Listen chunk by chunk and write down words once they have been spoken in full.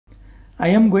I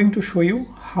am going to show you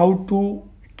how to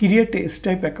create a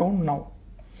Stripe account now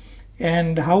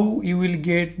and how you will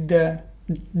get the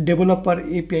developer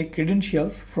API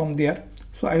credentials from there.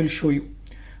 So I will show you.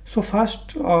 So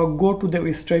first go to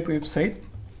the Stripe website,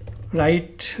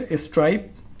 write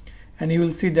Stripe, and you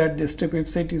will see that the Stripe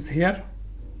website is here,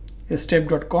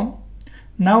 stripe.com.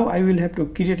 Now I will have to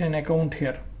create an account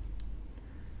here.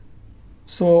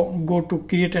 So go to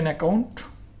create an account,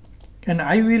 and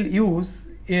I will use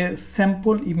a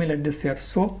sample email address here.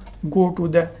 So go to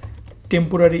the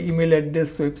temporary email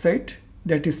address website,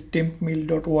 that is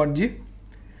tempmail.org.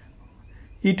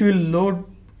 It will load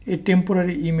a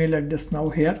temporary email address now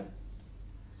here.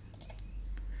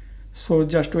 So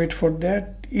just wait for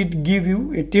that. It give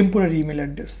you a temporary email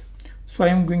address. So I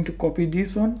am going to copy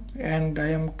this one, and I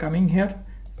am coming here,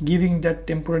 giving that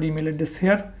temporary email address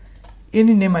here.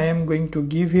 Any name I am going to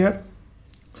give here.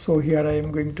 So here I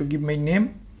am going to give my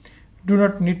name. Do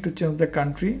not need to change the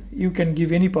country. You can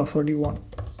give any password you want.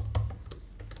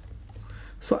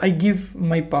 So I give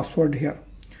my password here.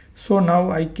 So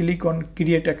now I click on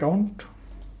create account.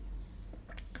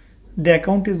 The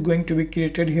account is going to be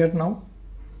created here now.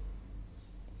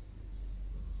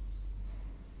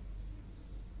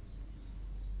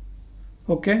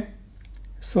 Okay,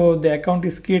 so the account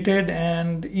is created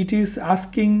and it is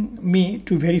asking me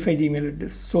to verify the email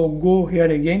address. So go here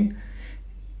again.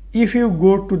 If you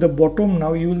go to the bottom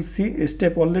now, you will see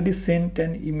Stripe already sent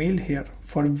an email here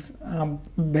for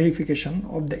verification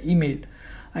of the email.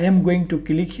 I am going to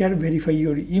click here, verify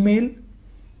your email,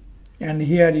 and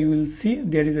here you will see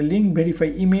there is a link, verify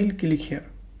email. Click here.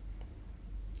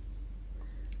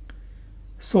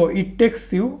 So it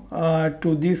takes you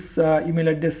to this email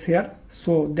address here.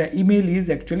 So the email is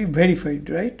actually verified,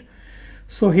 right?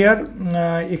 So here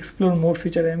explore more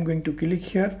feature, I am going to click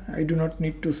here. I do not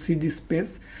need to see this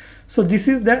page. So this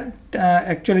is the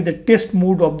actually the test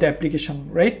mode of the application,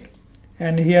 right?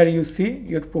 And here you see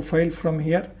your profile from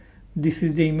here. This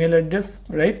is the email address,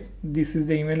 right? This is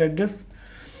the email address.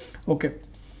 Okay.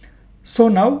 So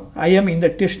now I am in the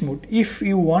test mode. If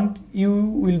you want, you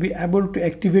will be able to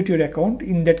activate your account.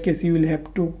 In that case, you will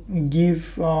have to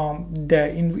give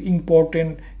the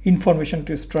important information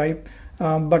to Stripe.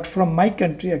 But from my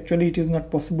country, actually, it is not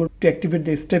possible to activate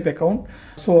the Stripe account.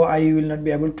 So I will not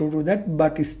be able to do that.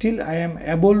 But still, I am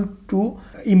able to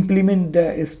implement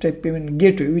the Stripe payment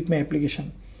gateway with my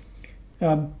application.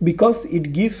 Because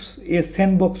it gives a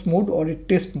sandbox mode or a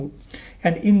test mode.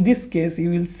 And in this case,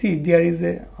 you will see there is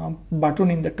a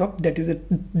button in the top, that is a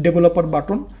developer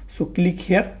button. So click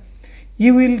here.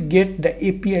 You will get the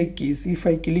API keys. If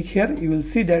I click here, you will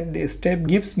see that the Stripe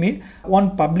gives me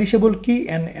one publishable key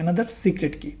and another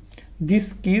secret key.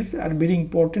 These keys are very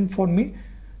important for me,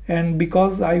 and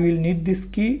because I will need this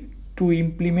key to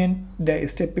implement the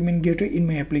Stripe payment gateway in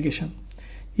my application.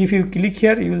 If you click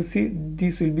here, you will see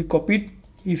this will be copied.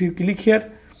 If you click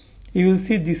here, you will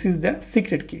see this is the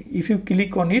secret key. If you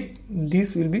click on it,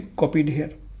 this will be copied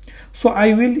here. So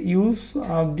I will use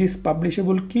this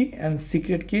publishable key and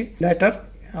secret key later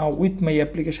with my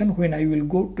application when I will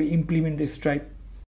go to implement the Stripe.